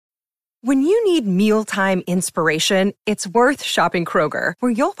When you need mealtime inspiration, it's worth shopping Kroger,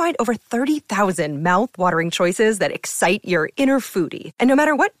 where you'll find over 30,000 mouth-watering choices that excite your inner foodie. And no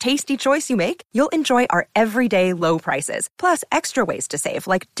matter what tasty choice you make, you'll enjoy our everyday low prices, plus extra ways to save,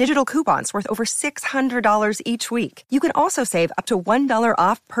 like digital coupons worth over $600 each week. You can also save up to $1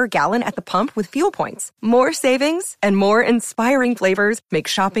 off per gallon at the pump with fuel points. More savings and more inspiring flavors make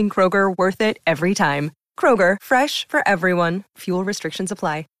shopping Kroger worth it every time. Kroger, fresh for everyone. Fuel restrictions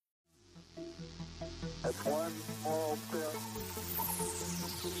apply.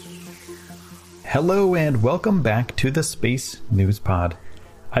 Hello and welcome back to the Space News Pod.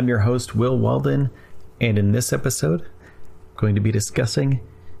 I'm your host, Will Walden, and in this episode, I'm going to be discussing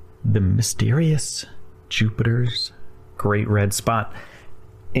the mysterious Jupiter's Great Red Spot.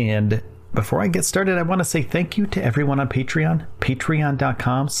 And before I get started, I want to say thank you to everyone on Patreon,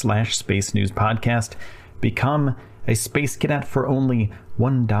 patreon.com/Space News Podcast. Become a space cadet for only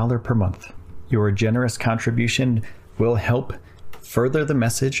 $1 per month. Your generous contribution will help further the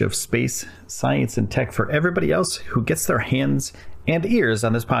message of space, science, and tech for everybody else who gets their hands and ears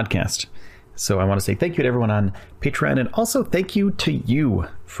on this podcast. So I want to say thank you to everyone on Patreon, and also thank you to you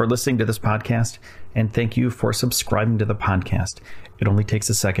for listening to this podcast, and thank you for subscribing to the podcast. It only takes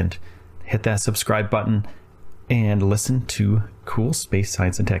a second. Hit that subscribe button and listen to cool space,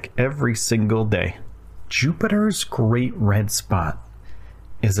 science, and tech every single day. Jupiter's Great Red Spot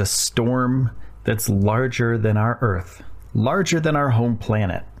is a storm that's larger than our Earth, larger than our home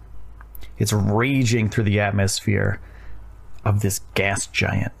planet. It's raging through the atmosphere of this gas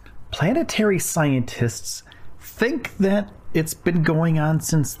giant. Planetary scientists think that it's been going on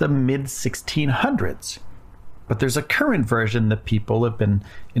since the mid-1600s, but there's a current version that people have been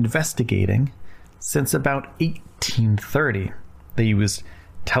investigating since about 1830. They used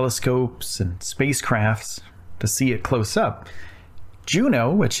telescopes and spacecrafts to see it close up.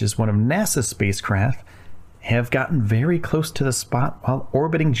 Juno, which is one of NASA's spacecraft, have gotten very close to the spot while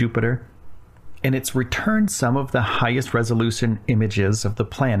orbiting Jupiter, and it's returned some of the highest resolution images of the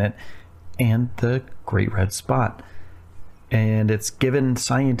planet and the Great Red Spot. And it's given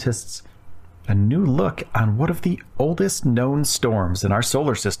scientists a new look on one of the oldest known storms in our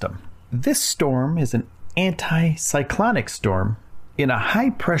solar system. This storm is an anticyclonic storm in a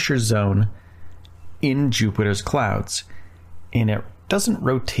high-pressure zone in Jupiter's clouds. And it doesn't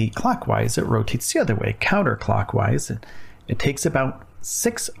rotate clockwise, it rotates the other way, counterclockwise. It takes about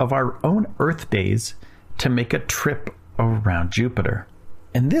 6 of our own Earth days to make a trip around Jupiter.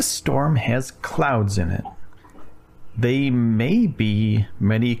 And this storm has clouds in it. They may be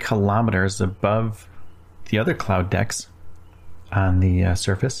many kilometers above the other cloud decks on the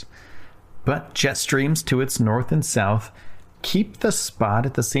surface, but jet streams to its north and south keep the spot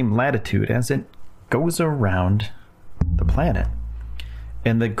at the same latitude as it goes around the planet.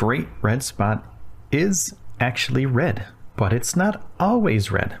 And the Great Red Spot is actually red, but it's not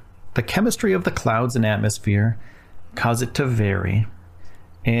always red. The chemistry of the clouds and atmosphere cause it to vary,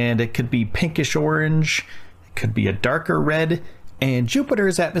 and it could be pinkish orange, it could be a darker red, and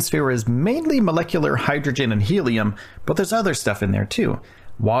Jupiter's atmosphere is mainly molecular hydrogen and helium, but there's other stuff in there too.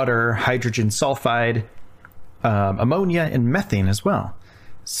 Water, hydrogen sulfide, ammonia, and methane as well.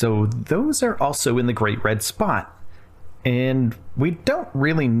 So those are also in the Great Red Spot. And we don't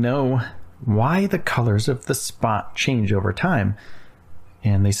really know why the colors of the spot change over time.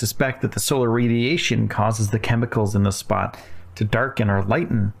 And they suspect that the solar radiation causes the chemicals in the spot to darken or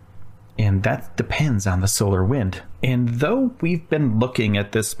lighten. And that depends on the solar wind. And though we've been looking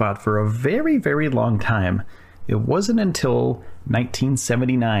at this spot for a very, very long time, it wasn't until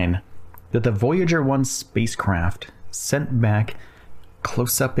 1979 that the Voyager 1 spacecraft sent back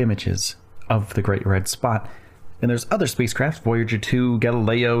close-up images of the Great Red Spot. And there's other spacecraft, Voyager 2,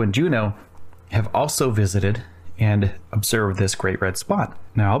 Galileo, and Juno, have also visited and observed this Great Red Spot.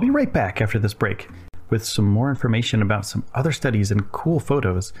 Now, I'll be right back after this break with some more information about some other studies and cool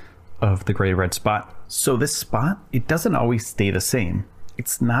photos of the Great Red Spot. So this spot, it doesn't always stay the same.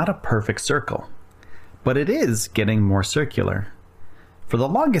 It's not a perfect circle, but it is getting more circular. For the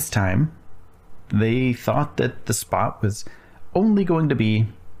longest time, they thought that the spot was only going to be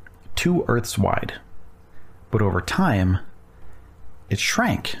 2 Earths wide. But over time, it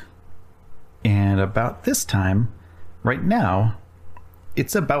shrank. And about this time, right now,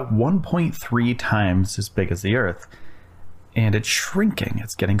 it's about 1.3 times as big as the Earth. And it's shrinking,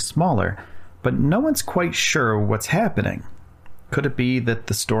 it's getting smaller. But no one's quite sure what's happening. Could it be that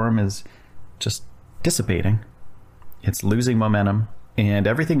the storm is just dissipating? It's losing momentum, and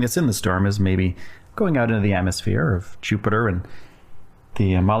everything that's in the storm is maybe going out into the atmosphere of Jupiter, and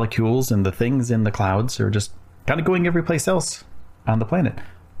the molecules and the things in the clouds are just kind of going every place else on the planet.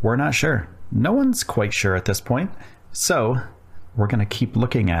 We're not sure. No one's quite sure at this point. So we're going to keep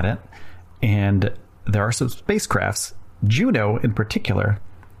looking at it. And there are some spacecrafts, Juno in particular,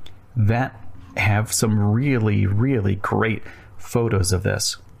 that have some really, really great photos of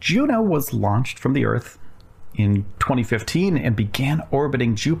this. Juno was launched from the Earth in 2015 and began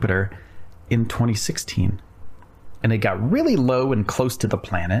orbiting Jupiter in 2016. And it got really low and close to the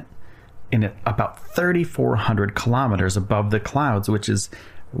planet in about 3,400 kilometers above the clouds, which is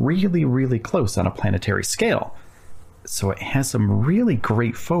really, really close on a planetary scale. So it has some really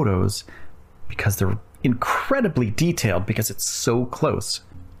great photos because they're incredibly detailed because it's so close.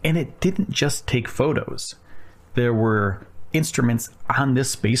 And it didn't just take photos. There were instruments on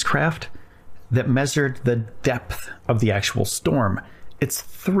this spacecraft that measured the depth of the actual storm. It's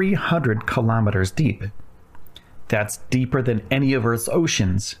 300 kilometers deep. That's deeper than any of Earth's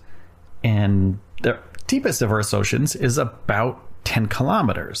oceans. And the deepest of Earth's oceans is about 10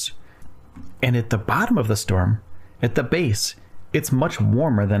 kilometers. And at the bottom of the storm, at the base, it's much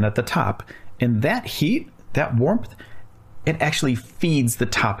warmer than at the top. And that heat, that warmth, it actually feeds the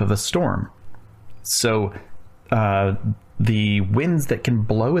top of the storm. So the winds that can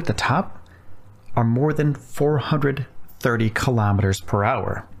blow at the top are more than 430 kilometers per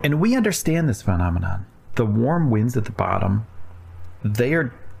hour. And we understand this phenomenon. The warm winds at the bottom, they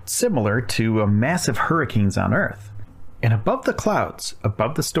are similar to massive hurricanes on Earth. And above the clouds,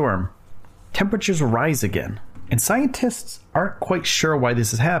 above the storm, temperatures rise again. And scientists aren't quite sure why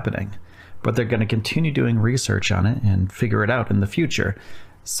this is happening, but they're going to continue doing research on it and figure it out in the future.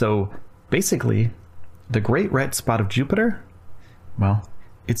 So basically, the Great Red Spot of Jupiter, well,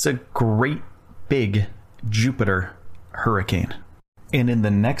 it's a great big Jupiter hurricane. And in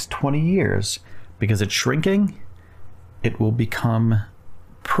the next 20 years, because it's shrinking, it will become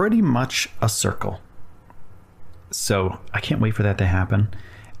pretty much a circle. So I can't wait for that to happen.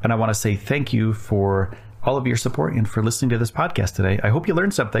 And I want to say thank you for all of your support and for listening to this podcast today. I hope you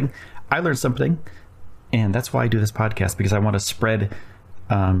learned something. I learned something. And that's why I do this podcast, because I want to spread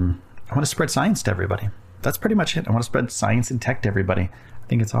science to everybody. That's pretty much it. I want to spread science and tech to everybody. I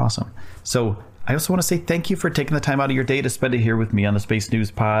think it's awesome. So I also want to say thank you for taking the time out of your day to spend it here with me on the Space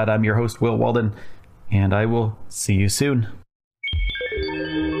News Pod. I'm your host, Will Walden, and I will see you soon.